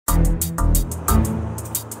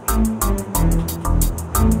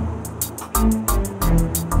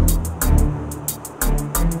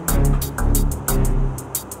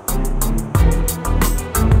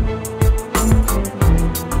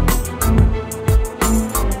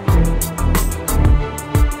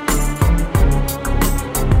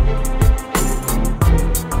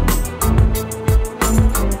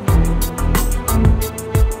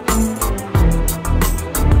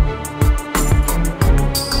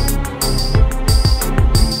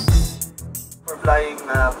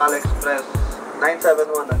Local Express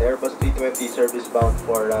 971 and Airbus 320 service bound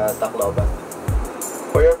for Tacloban.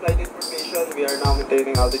 For your flight information, we are now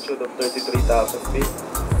maintaining altitude of 33,000 feet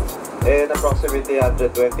and approximately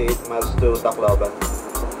 128 miles to Tacloban.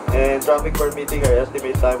 And traffic permitting, our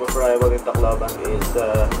estimate time of arrival in Tacloban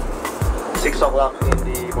is 6 o'clock in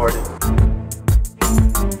the morning.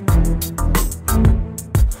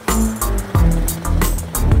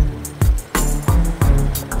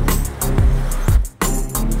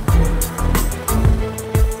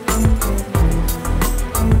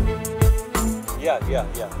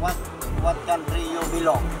 Yeah. What country you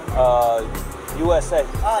belong? USA.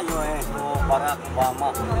 US. So Barack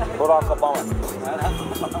Obama. Barack Obama.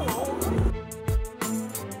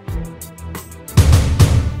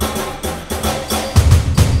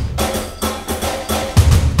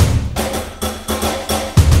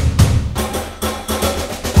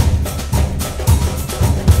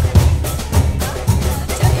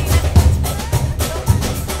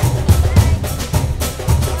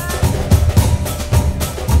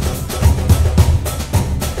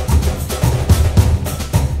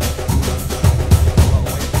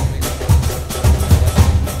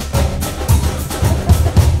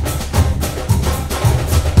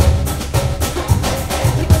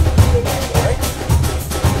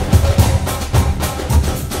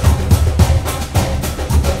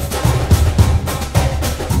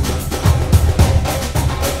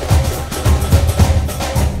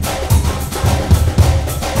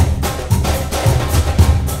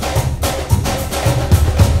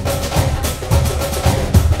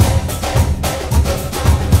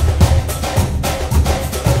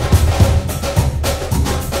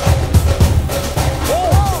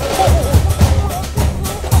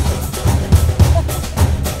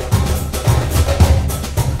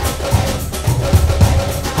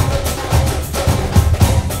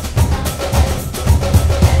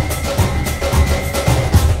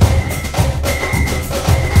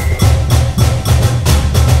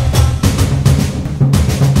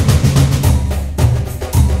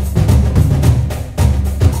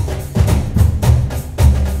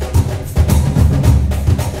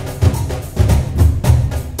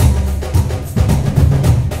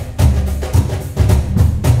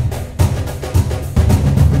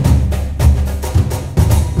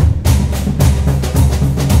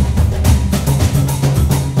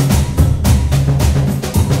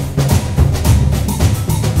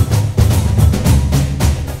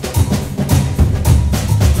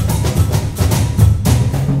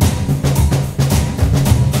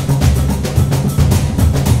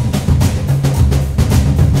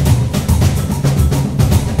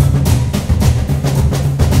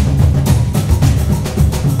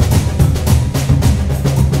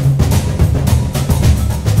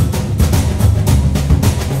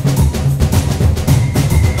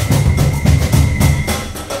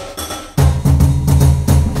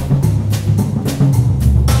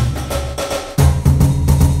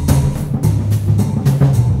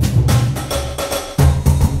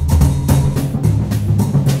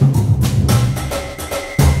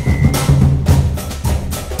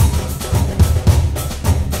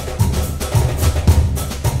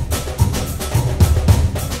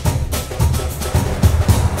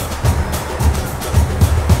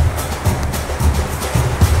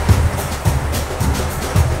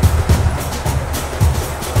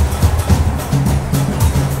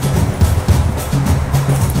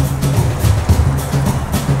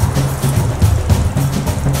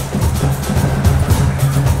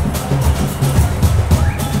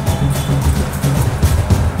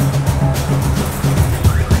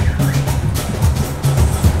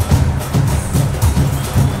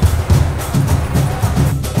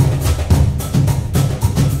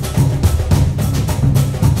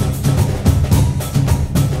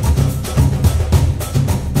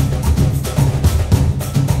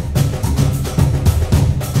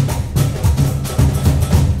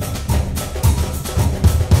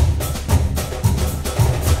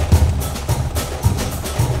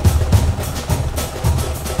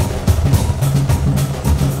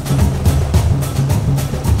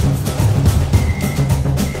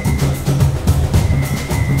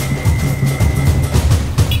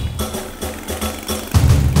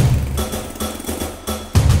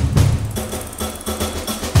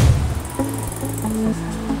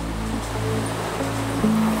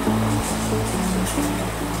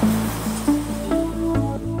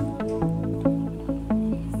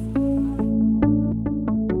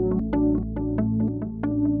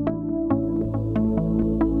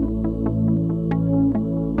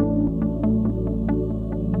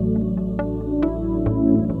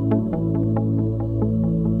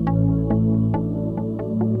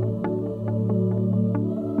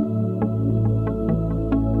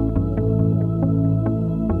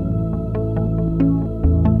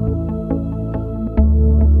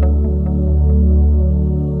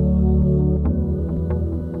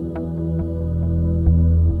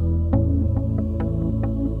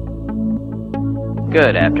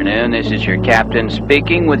 Good afternoon, this is your captain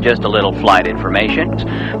speaking with just a little flight information.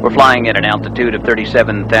 We're flying at an altitude of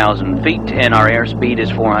 37,000 feet and our airspeed is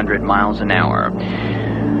 400 miles an hour.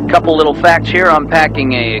 Couple little facts here. I'm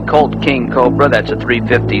packing a Colt King Cobra, that's a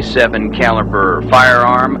 .357 caliber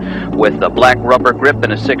firearm with a black rubber grip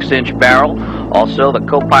and a 6-inch barrel. Also, the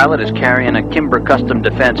co-pilot is carrying a Kimber Custom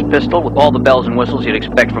Defense pistol with all the bells and whistles you'd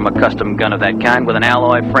expect from a custom gun of that kind, with an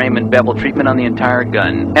alloy frame and bevel treatment on the entire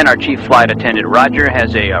gun. And our chief flight attendant, Roger,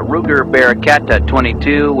 has a Ruger Bearcat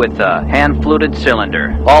 22 with a hand-fluted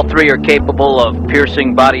cylinder. All three are capable of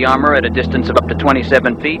piercing body armor at a distance of up to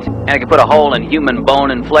 27 feet, and it can put a hole in human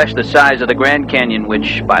bone and flesh the size of the Grand Canyon,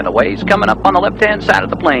 which, by the way, is coming up on the left-hand side of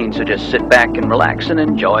the plane, so just sit back and relax and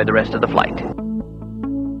enjoy the rest of the flight.